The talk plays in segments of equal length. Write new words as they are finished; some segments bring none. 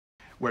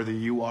Whether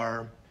you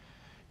are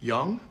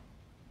young,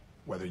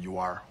 whether you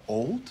are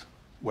old,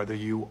 whether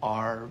you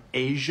are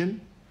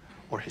Asian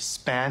or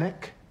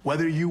Hispanic,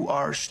 whether you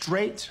are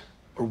straight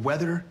or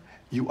whether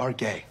you are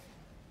gay.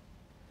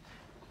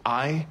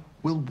 I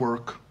will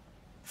work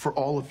for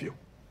all of you.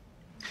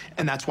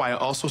 And that's why I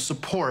also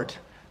support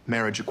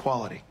marriage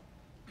equality.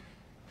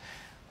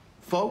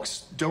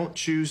 Folks don't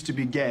choose to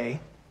be gay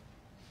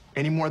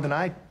any more than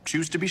I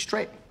choose to be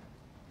straight.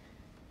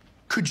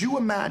 Could you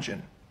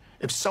imagine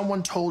if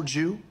someone told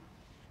you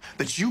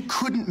that you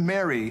couldn't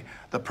marry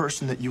the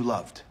person that you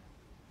loved?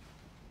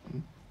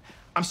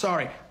 I'm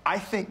sorry, I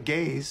think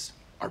gays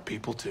are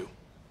people too.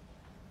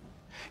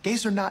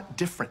 Gays are not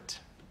different.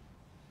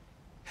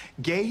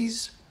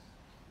 Gays,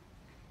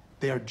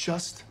 they are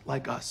just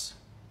like us.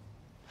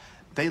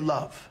 They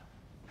love,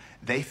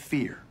 they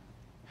fear,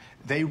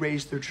 they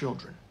raise their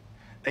children,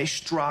 they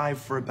strive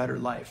for a better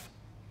life.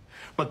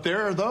 But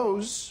there are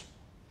those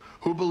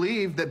who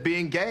believe that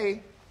being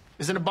gay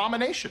is an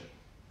abomination.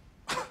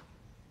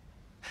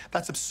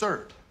 That's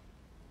absurd.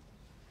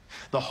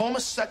 The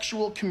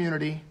homosexual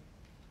community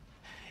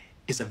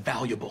is a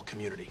valuable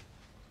community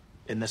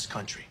in this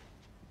country.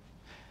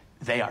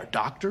 They are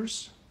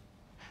doctors,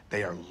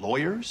 they are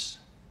lawyers,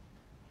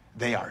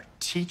 they are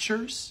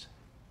teachers,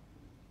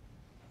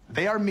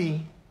 they are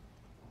me,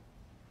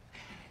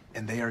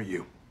 and they are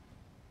you.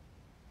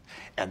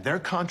 And their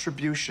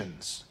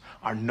contributions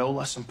are no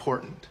less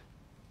important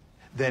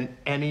than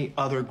any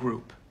other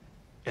group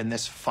in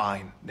this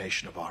fine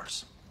nation of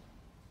ours.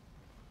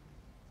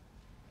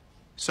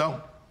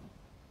 So,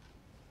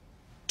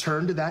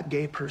 turn to that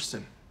gay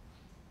person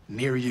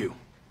near you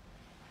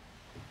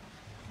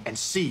and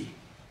see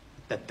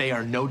that they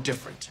are no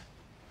different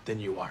than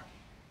you are.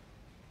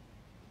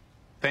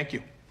 Thank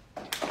you.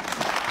 That's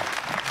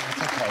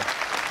okay.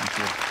 Thank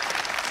you.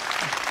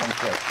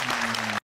 Thank you.